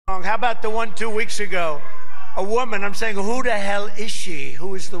How about the one 2 weeks ago? A woman, I'm saying, who the hell is she?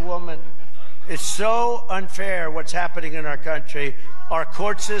 Who is the woman? It's so unfair what's happening in our country. Our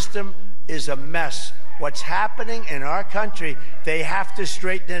court system is a mess. What's happening in our country, they have to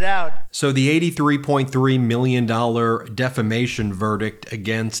straighten it out. So the $83.3 million defamation verdict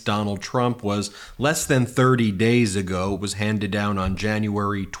against Donald Trump was less than 30 days ago. It was handed down on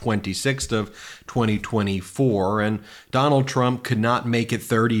January 26th of 2024, and Donald Trump could not make it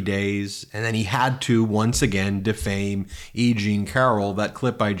 30 days, and then he had to once again defame E. Jean Carroll. That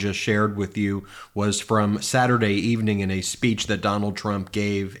clip I just shared with you was from Saturday evening in a speech that Donald Trump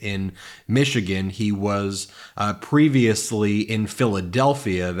gave in Michigan. He was previously in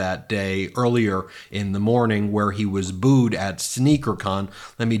Philadelphia that day, earlier in the morning, where he was booed at SneakerCon.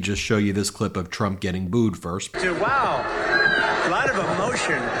 Let me just show you this clip of Trump getting booed first. Wow, a lot of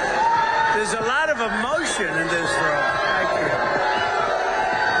emotion. There's a lot of emotion in this room.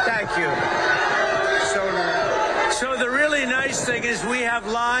 Thank you. So the really nice thing is we have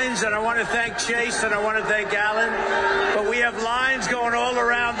lines, and I want to thank Chase and I want to thank Alan, but we have lines going all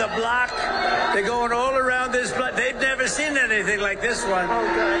around the block. They're going all around this block. They've never seen anything like this one. Oh,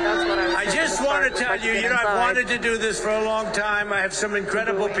 good. That's what I just want to tell you, I've wanted to do this for a long time. I have some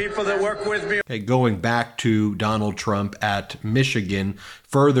incredible people that work with me. Okay, going back to Donald Trump at Michigan,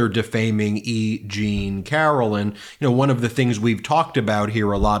 further defaming E. Jean Carroll. And, one of the things we've talked about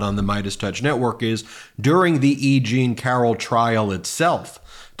here a lot on the Midas Touch Network is during the E. Jean Carroll trial itself,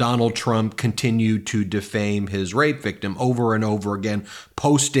 Donald Trump continued to defame his rape victim over and over again,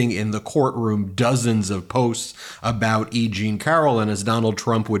 posting in the courtroom dozens of posts about E. Jean Carroll. And as Donald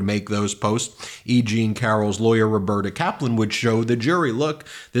Trump would make those posts, E. Jean Carroll's lawyer, Roberta Kaplan, would show the jury, look,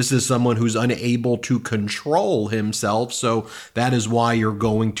 this is someone who's unable to control himself, so that is why you're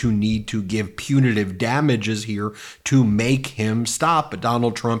going to need to give punitive damages here to make him stop. But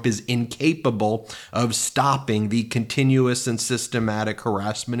Donald Trump is incapable of stopping the continuous and systematic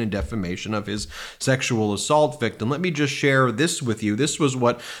harassment and defamation of his sexual assault victim. Let me just share this with you. This was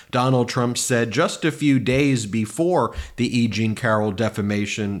what Donald Trump said just a few days before the E. Jean Carroll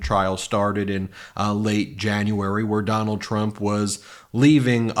defamation trial started in late January, where Donald Trump was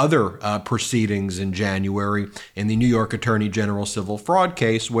leaving other proceedings in January in the New York Attorney General civil fraud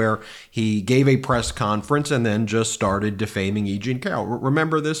case, where he gave a press conference and then just started defaming E. Jean Carroll.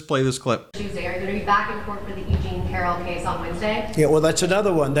 Remember this? Play this clip. Tuesday, are you going to be back in court for the E. Jean Carroll case on Wednesday? Yeah, well, that's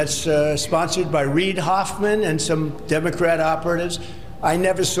another one. That's sponsored by Reid Hoffman and some Democrat operatives. I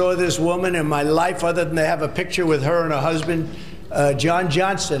never saw this woman in my life other than they have a picture with her and her husband, John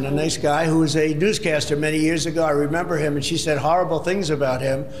Johnson, a nice guy who was a newscaster many years ago. I remember him, and she said horrible things about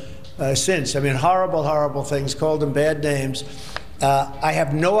him since. I mean, horrible, horrible things, called him bad names. I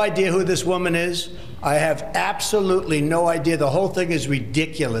have no idea who this woman is. I have absolutely no idea. The whole thing is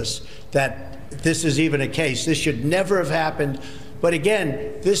ridiculous that this is even a case. This should never have happened. But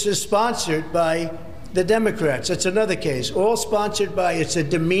again, this is sponsored by the Democrats. It's another case, all sponsored by, it's a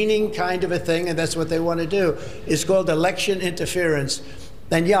demeaning kind of a thing, and that's what they want to do. It's called election interference.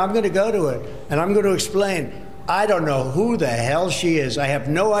 And yeah, I'm going to go to it, and I'm going to explain. I don't know who the hell she is. I have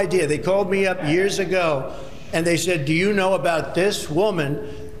no idea. They called me up years ago, and they said, do you know about this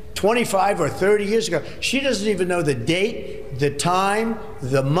woman 25 or 30 years ago? She doesn't even know the date, the time,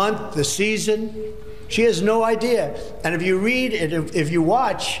 the month, the season. She has no idea. And if you read and if you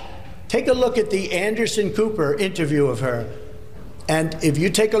watch, take a look at the Anderson Cooper interview of her. And if you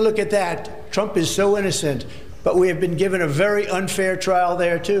take a look at that, Trump is so innocent, but we have been given a very unfair trial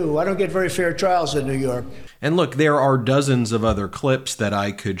there too. I don't get very fair trials in New York. And look, there are dozens of other clips that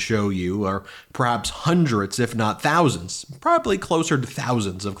I could show you, or perhaps hundreds, if not thousands, probably closer to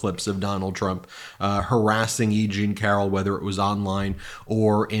thousands of clips of Donald Trump harassing E. Jean Carroll, whether it was online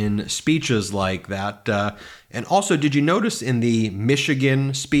or in speeches like that. And also, did you notice in the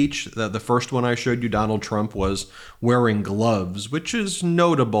Michigan speech, the first one I showed you, Donald Trump was wearing gloves, which is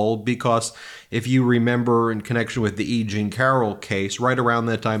notable because if you remember in connection with the E. Jean Carroll case, right around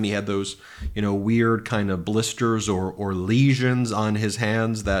that time he had those, weird kind of blisters or lesions on his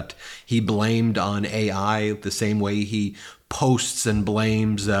hands that he blamed on AI, the same way he posts and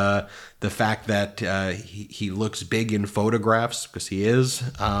blames the fact that he looks big in photographs, because he is.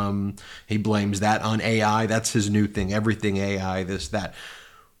 He blames that on AI. That's his new thing. Everything AI, this, that.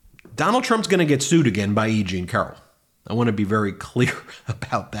 Donald Trump's going to get sued again by E. Jean Carroll. I want to be very clear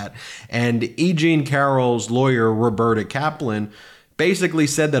about that. And E. Jean Carroll's lawyer, Roberta Kaplan, basically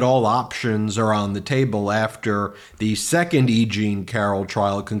said that all options are on the table after the second E. Jean Carroll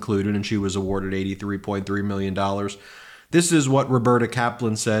trial concluded and she was awarded $83.3 million. This is what Roberta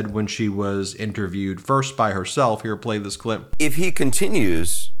Kaplan said when she was interviewed first by herself. Here, play this clip. If he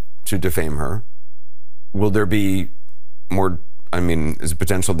continues to defame her. Will there be more? I mean, is it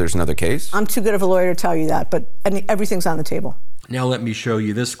potential there's another case? I'm too good of a lawyer to tell you that, but everything's on the table. Now let me show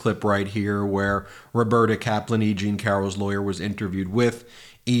you this clip right here where Roberta Kaplan, E. Jean Carroll's lawyer, was interviewed with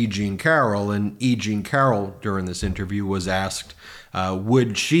E. Jean Carroll, and E. Jean Carroll during this interview was asked,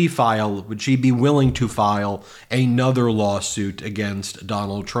 would she be willing to file another lawsuit against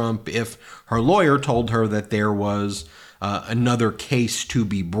Donald Trump if her lawyer told her that there was another case to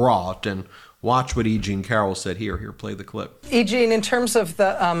be brought? And watch what E. Jean Carroll said here. Here, play the clip. E. Jean, in terms of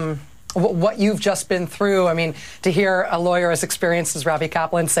the what you've just been through, I mean, to hear a lawyer as experienced as Ravi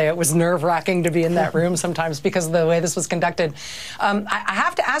Kaplan say it was nerve-wracking to be in that room sometimes because of the way this was conducted. I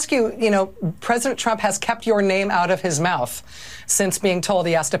have to ask you, President Trump has kept your name out of his mouth since being told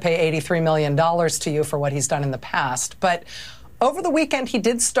he has to pay $83 million to you for what he's done in the past. But over the weekend, he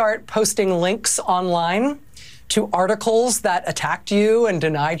did start posting links online to articles that attacked you and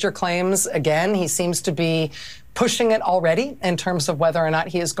denied your claims. Again, he seems to be pushing it already in terms of whether or not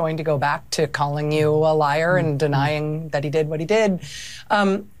he is going to go back to calling you a liar and denying that he did what he did.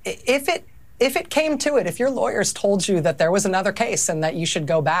 If it came to it, if your lawyers told you that there was another case and that you should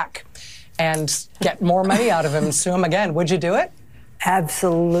go back and get more money out of him and sue him again, would you do it?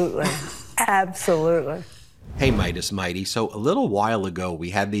 Absolutely. Absolutely. Hey, Midas Mighty. So a little while ago, we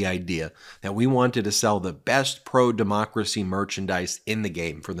had the idea that we wanted to sell the best pro-democracy merchandise in the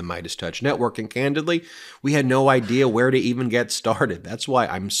game for the Midas Touch Network. And candidly, we had no idea where to even get started. That's why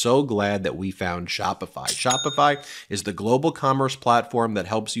I'm so glad that we found Shopify. Shopify is the global commerce platform that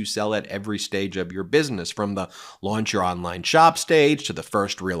helps you sell at every stage of your business, from the launch your online shop stage to the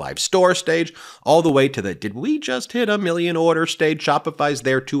first real life store stage, all the way to the did we just hit 1 million order stage. Shopify's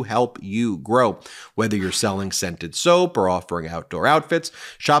there to help you grow. Whether you're selling scented soap or offering outdoor outfits,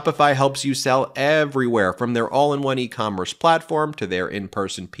 Shopify helps you sell everywhere, from their all-in-one e-commerce platform to their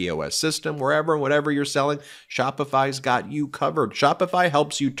in-person POS system. Whatever you're selling, Shopify's got you covered. Shopify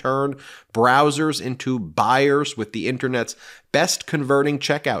helps you turn browsers into buyers with the internet's best converting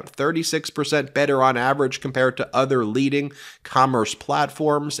checkout, 36% better on average compared to other leading commerce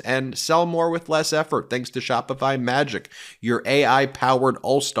platforms, and sell more with less effort thanks to Shopify Magic, your AI-powered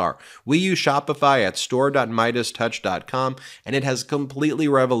all-star. We use Shopify at store.midastouch.com, and it has completely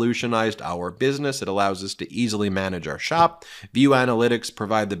revolutionized our business. It allows us to easily manage our shop, view analytics,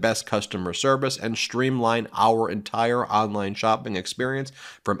 provide the best customer service, and streamline our entire online shopping experience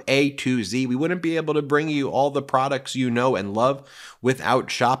from A to Z. We wouldn't be able to bring you all the products you know and love without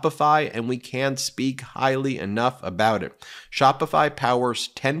Shopify, and we can't speak highly enough about it. Shopify powers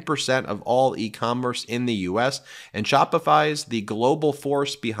 10% of all e-commerce in the US, and Shopify is the global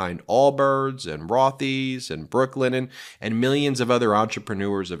force behind Allbirds and Rothy's and Brooklinen and millions of other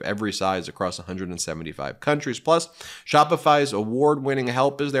entrepreneurs of every size across 175 countries. Plus, Shopify's award-winning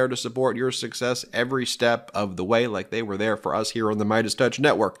help is there to support your success every step of the way, like they were there for us here on the Midas Touch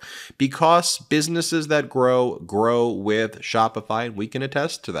Network. Because businesses that grow with Shopify, and we can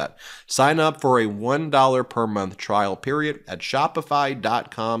attest to that. Sign up for a $1 per month trial period at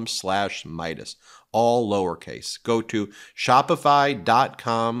shopify.com/Midas. All lowercase. Go to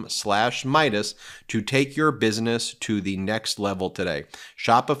shopify.com/Midas to take your business to the next level today.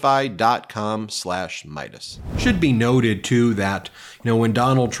 Shopify.com/Midas. Should be noted too that, when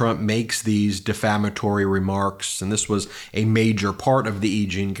Donald Trump makes these defamatory remarks, and this was a major part of the E.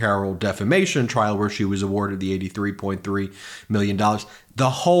 Jean Carroll defamation trial where she was awarded the $83.3 million, the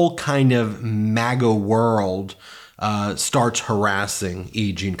whole kind of MAGA world starts harassing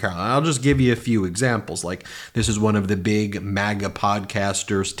E. Jean Carroll. I'll just give you a few examples. Like, this is one of the big MAGA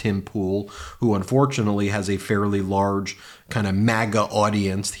podcasters, Tim Pool, who unfortunately has a fairly large kind of MAGA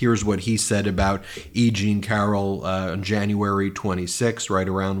audience. Here's what he said about E. Jean Carroll on January 26, right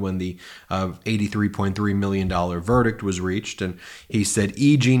around when the $83.3 million verdict was reached. And he said,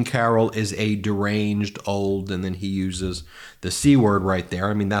 E. Jean Carroll is a deranged old, and then he uses the C word right there.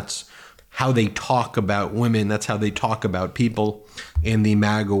 I mean, that's how they talk about women. That's how they talk about people in the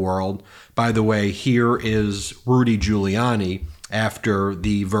MAGA world. By the way, here is Rudy Giuliani after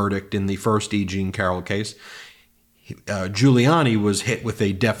the verdict in the first E. Jean Carroll case. Giuliani was hit with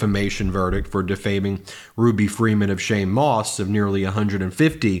a defamation verdict for defaming Ruby Freeman of Shane Moss of nearly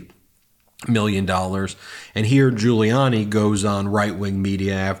 $150 million. And here Giuliani goes on right-wing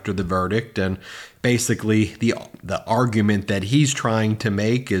media after the verdict, and basically the argument that he's trying to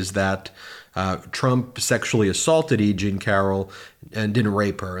make is that Trump sexually assaulted E. Jean Carroll and didn't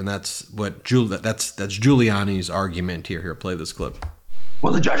rape her, and that's Giuliani's argument here. Here, play this clip.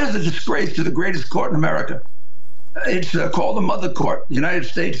 Well, the judge is a disgrace to the greatest court in America. It's called the Mother Court, the United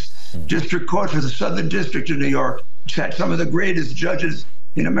States District Court for the Southern District of New York, which had some of the greatest judges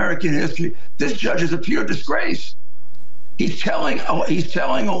in American history. This judge is a pure disgrace. He's telling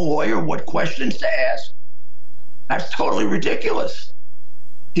a lawyer what questions to ask. That's totally ridiculous.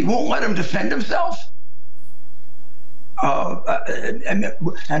 He won't let him defend himself.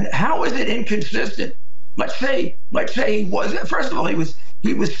 And how is it inconsistent? Let's say he was. First of all,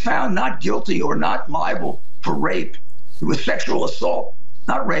 he was found not guilty or not liable for rape. It was sexual assault,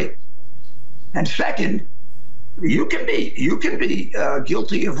 not rape. And second, you can be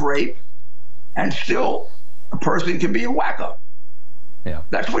guilty of rape, and still a person can be a wacko. Yeah.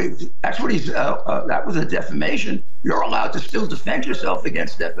 That was a defamation. You're allowed to still defend yourself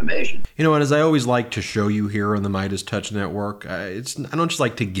against defamation. You know, and as I always like to show you here on the Midas Touch Network, I don't just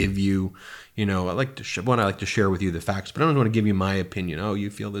like to give you, I like to share with you the facts, but I don't want to give you my opinion. Oh, you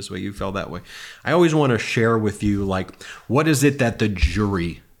feel this way, you feel that way. I always want to share with you, like, what is it that the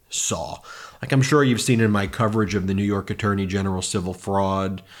jury saw? Like, I'm sure you've seen in my coverage of the New York Attorney General civil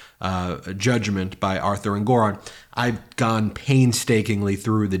fraud judgment by Arthur and Goron, I've gone painstakingly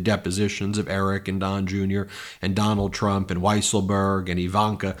through the depositions of Eric and Don Jr. and Donald Trump and Weisselberg and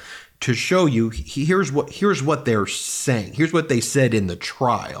Ivanka to show you here's what they're saying. Here's what they said in the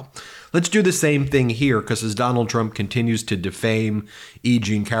trial. Let's do the same thing here, because as Donald Trump continues to defame E.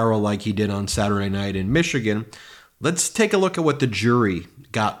 Jean Carroll like he did on Saturday night in Michigan, let's take a look at what the jury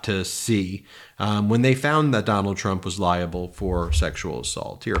got to see when they found that Donald Trump was liable for sexual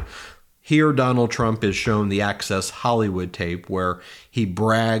assault. Here, Donald Trump is shown the Access Hollywood tape where he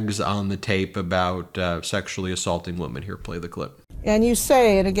brags on the tape about sexually assaulting women. Here, play the clip. And you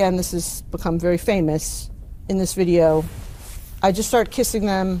say, and again, this has become very famous in this video, I just start kissing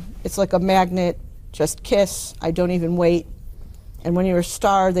them. It's like a magnet. Just kiss. I don't even wait. And when you're a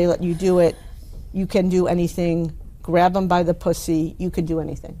star, they let you do it. You can do anything. Grab them by the pussy. You can do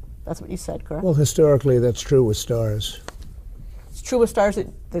anything. That's what you said, correct? Well, historically, that's true with stars. It's true with stars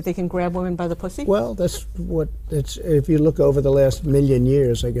that they can grab women by the pussy? Well, that's what it's. If you look over the last million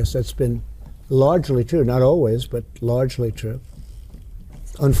years, I guess that's been largely true. Not always, but largely true.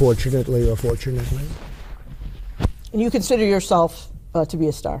 Unfortunately or fortunately. And you consider yourself to be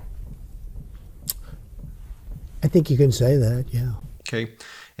a star? I think you can say that, yeah. Okay.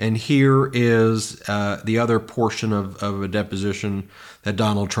 And here is the other portion of a deposition that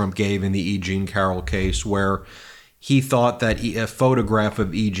Donald Trump gave in the E. Jean Carroll case, where he thought that a photograph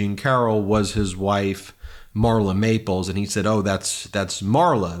of E. Jean Carroll was his wife, Marla Maples, and he said, oh, that's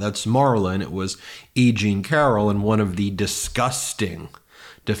Marla, and it was E. Jean Carroll. And one of the disgusting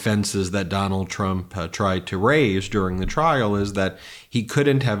defenses that Donald Trump tried to raise during the trial is that he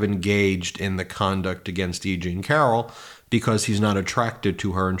couldn't have engaged in the conduct against E. Jean Carroll because he's not attracted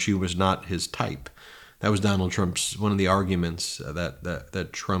to her and she was not his type. That was Donald Trump's, one of the arguments that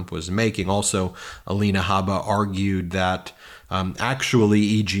Trump was making. Also, Alina Habba argued that actually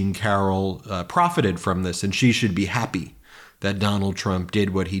E. Jean Carroll profited from this and she should be happy that Donald Trump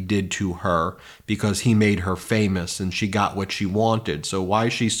did what he did to her because he made her famous and she got what she wanted. So why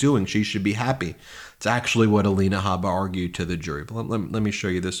is she suing? She should be happy. It's actually what Alina Habba argued to the jury. But let me show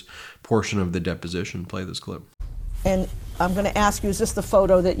you this portion of the deposition. Play this clip. And I'm going to ask you, is this the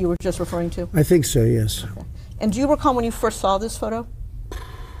photo that you were just referring to? I think so, yes. Okay. And do you recall when you first saw this photo?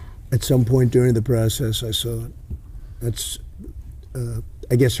 At some point during the process, I saw it. That's,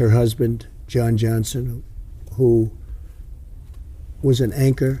 I guess, her husband, John Johnson, who was an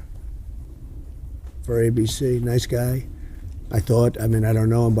anchor for ABC. Nice guy. I thought, I don't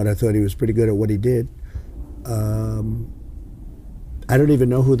know him, but I thought he was pretty good at what he did. I don't even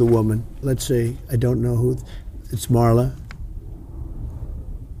know who the woman, let's see, I don't know who, it's Marla.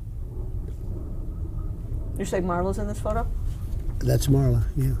 You say Marla's in this photo? That's Marla,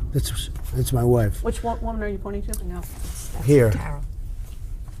 yeah. That's my wife. Which woman are you pointing to? No. Here. Carol.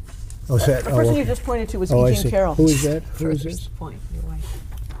 Oh, is that, the person you just pointed to was I E. Jean see. Carroll. Who is that? Who is this? Point, your wife.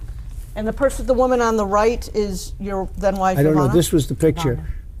 And the woman on the right is your then wife, I don't know. Ivana? This was the picture. Ivana.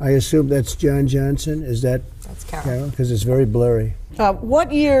 I assume that's John Johnson. Is that That's Carol. Because it's very blurry.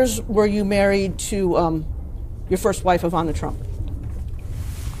 What years were you married to your first wife, Ivana Trump?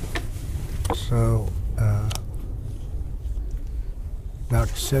 So, about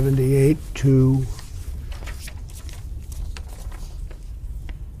 78 to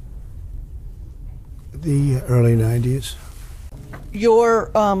the early 90s.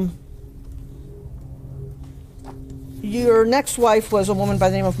 Your next wife was a woman by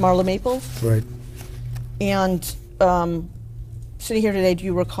the name of Marla Maples. Right. And sitting here today, do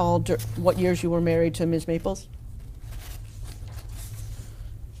you recall what years you were married to Ms. Maples?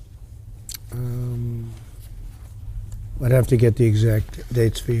 I'd have to get the exact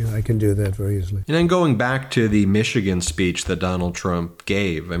dates for you. I can do that very easily. And then going back to the Michigan speech that Donald Trump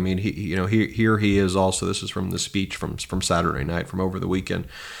gave, I mean, here he is also, this is from the speech from Saturday night, from over the weekend.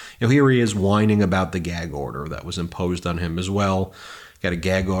 Here he is whining about the gag order that was imposed on him as well. Got a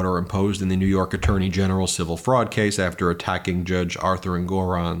gag order imposed in the New York Attorney General civil fraud case after attacking Judge Arthur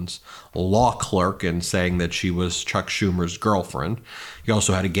Engoron's law clerk and saying that she was Chuck Schumer's girlfriend. He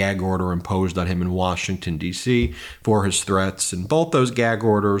also had a gag order imposed on him in Washington, D.C. for his threats, and both those gag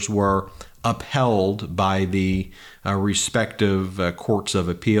orders were upheld by the respective courts of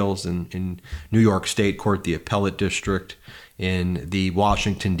appeals in New York State Court, the Appellate District, in the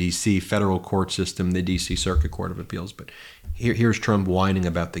Washington, D.C. federal court system, the D.C. Circuit Court of Appeals. But here's Trump whining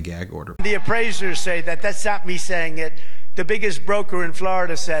about the gag order. The appraisers say that. That's not me saying it. The biggest broker in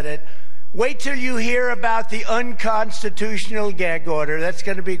Florida said it. Wait till you hear about the unconstitutional gag order. That's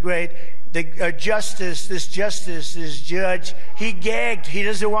going to be great. The this judge, he gagged. He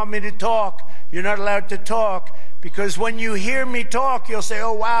doesn't want me to talk. You're not allowed to talk. Because when you hear me talk, you'll say,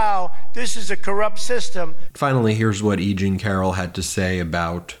 oh, wow, this is a corrupt system. Finally, here's what E. Jean Carroll had to say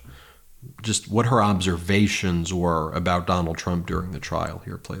about just what her observations were about Donald Trump during the trial.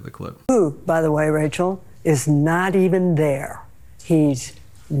 Here, play the clip. Who, by the way, Rachel, is not even there. He's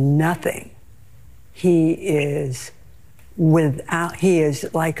nothing. He is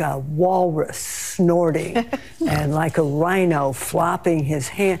like a walrus snorting and like a rhino flopping his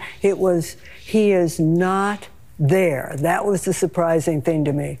hand. He is not there. That was the surprising thing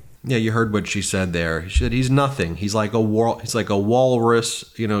to me. Yeah, you heard what she said there. She said he's nothing. He's like a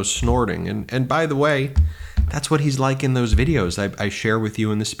walrus, snorting. And by the way, that's what he's like in those videos I share with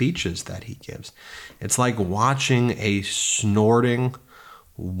you in the speeches that he gives. It's like watching a snorting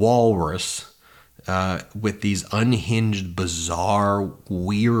walrus with these unhinged, bizarre,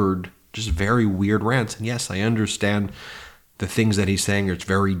 weird, just very weird rants. And yes, I understand the things that he's saying. It's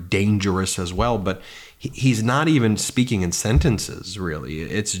very dangerous as well, but he's not even speaking in sentences, really.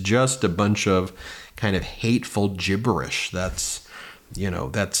 It's just a bunch of kind of hateful gibberish that's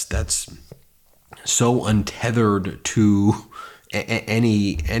so untethered to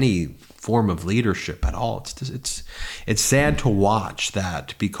any form of leadership at all. It's sad to watch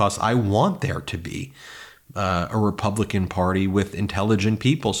that, because I want there to be a Republican Party with intelligent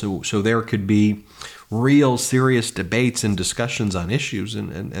people, so there could be real serious debates and discussions on issues,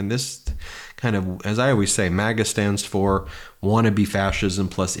 and this kind of, as I always say, MAGA stands for wannabe fascism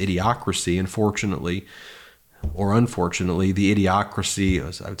plus idiocracy, and fortunately or unfortunately, the idiocracy,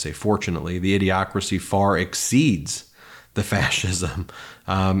 I would say fortunately, the idiocracy far exceeds the fascism,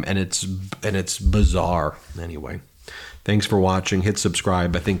 and it's bizarre. Anyway, thanks for watching. Hit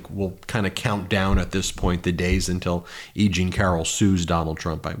subscribe. I think we'll kind of count down at this point the days until E. Jean Carroll sues Donald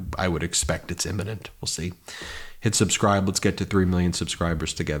Trump. I would expect it's imminent. We'll see. Hit subscribe. Let's get to 3 million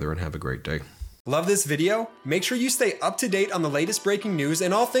subscribers together, and have a great day. Love this video? Make sure you stay up to date on the latest breaking news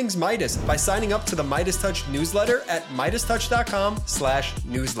and all things Midas by signing up to the Midas Touch newsletter at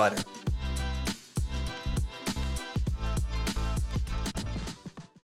MidasTouch.com/newsletter.